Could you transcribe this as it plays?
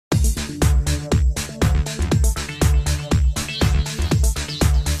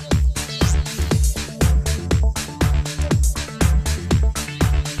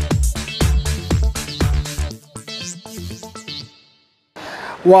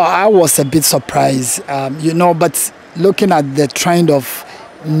Well, I was a bit surprised, but looking at the trend of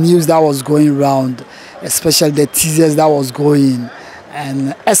news that was going around, especially the teasers that was going,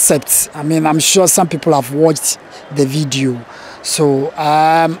 and I'm sure some people have watched the video. So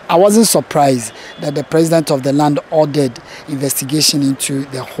I wasn't surprised that the president of the land ordered investigation into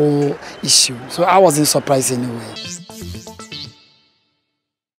the whole issue. So I wasn't surprised anyway.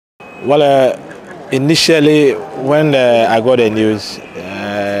 Well, initially when I got the news,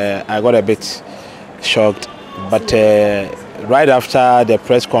 I got a bit shocked. But right after the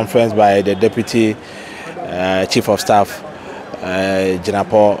press conference by the Deputy Chief of Staff,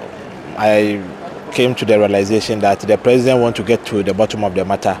 Jinapo, I came to the realization that the president wants to get to the bottom of the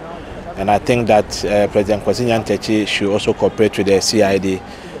matter. And I think that President Nyantakyi should also cooperate with the CID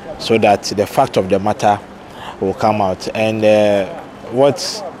so that the fact of the matter will come out. And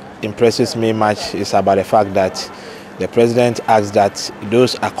what impresses me much is about the fact that the president asked that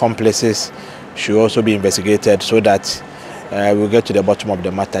those accomplices should also be investigated so that we'll get to the bottom of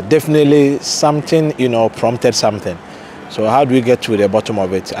the matter. Definitely something, prompted something. So how do we get to the bottom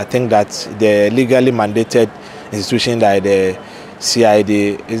of it? I think that the legally mandated institution like the CID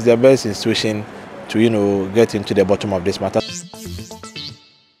is the best institution to, get into the bottom of this matter.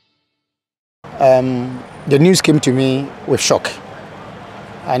 The news came to me with shock.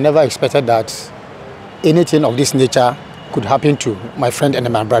 I never expected that anything of this nature could happen to my friend and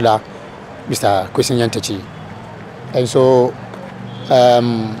my brother, Mr. Nyantakyi. And so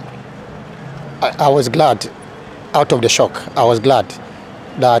I was glad. Out of the shock, I was glad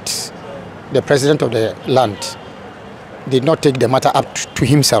that the president of the land did not take the matter up to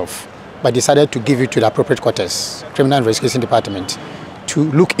himself, but decided to give it to the appropriate quarters, Criminal Investigation Department,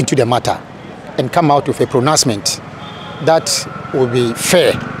 to look into the matter and come out with a pronouncement that will be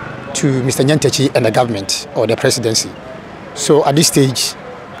fair to Mr. Nyantakyi and the government or the presidency. So at this stage,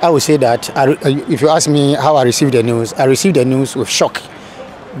 I would say that if you ask me how I received the news, I received the news with shock,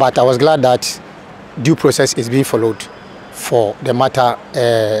 but I was glad that due process is being followed for the matter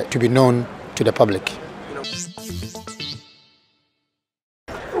to be known to the public.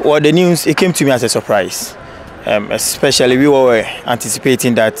 Well, the news, it came to me as a surprise. Especially we were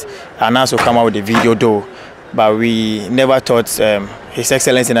anticipating that Anas will come out with the video though, but we never thought His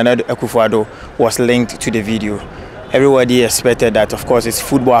Excellency Akufo-Addo was linked to the video. Everybody expected that, of course, it's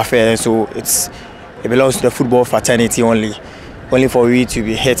football affair, and so it belongs to the football fraternity only for we to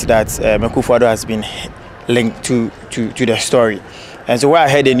be hit that Akufo-Addo has been linked to the story. And so where I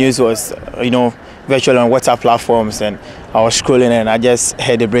heard the news was, virtually on WhatsApp platforms, and I was scrolling and I just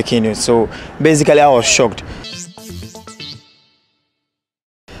heard the breaking news. So basically I was shocked.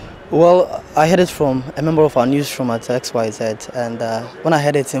 Well, I heard it from a member of our newsroom at XYZ, and when I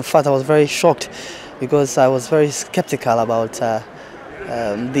heard it, in fact, I was very shocked because I was very skeptical about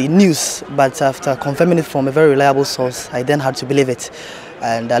the news, but after confirming it from a very reliable source, I then had to believe it.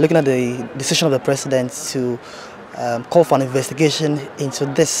 And looking at the decision of the president to call for an investigation into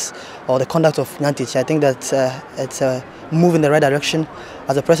this or the conduct of Nyantakyi, I think that it's a move in the right direction.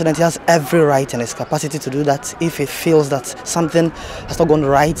 As a president, he has every right and his capacity to do that. If he feels that something has not gone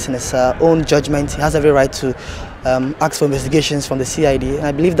right in his own judgment, he has every right to ask for investigations from the CID. And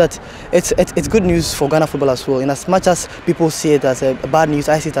I believe that it's good news for Ghana football as well. In as much as people see it as a bad news,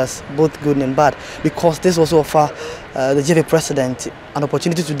 I see it as both good and bad, because this also offers the GFA president an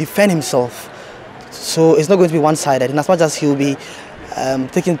opportunity to defend himself. So it's not going to be one-sided. In as much as he will be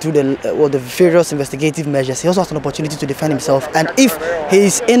taken through the various investigative measures, he also has an opportunity to defend himself. And if he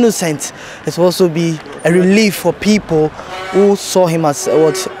is innocent, it will also be a relief for people who saw him as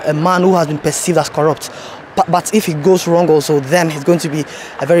a man who has been perceived as corrupt. But if it goes wrong also, then it's going to be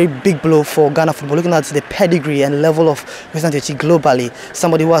a very big blow for Ghana football. Looking at the pedigree and level of President Nyantakyi globally,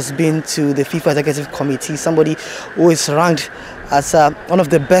 somebody who has been to the FIFA Executive Committee, somebody who is ranked as one of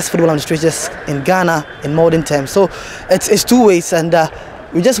the best football administrators in Ghana in modern terms. So it's two ways, and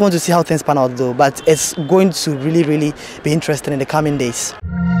we just want to see how things pan out though. But it's going to really, really be interesting in the coming days.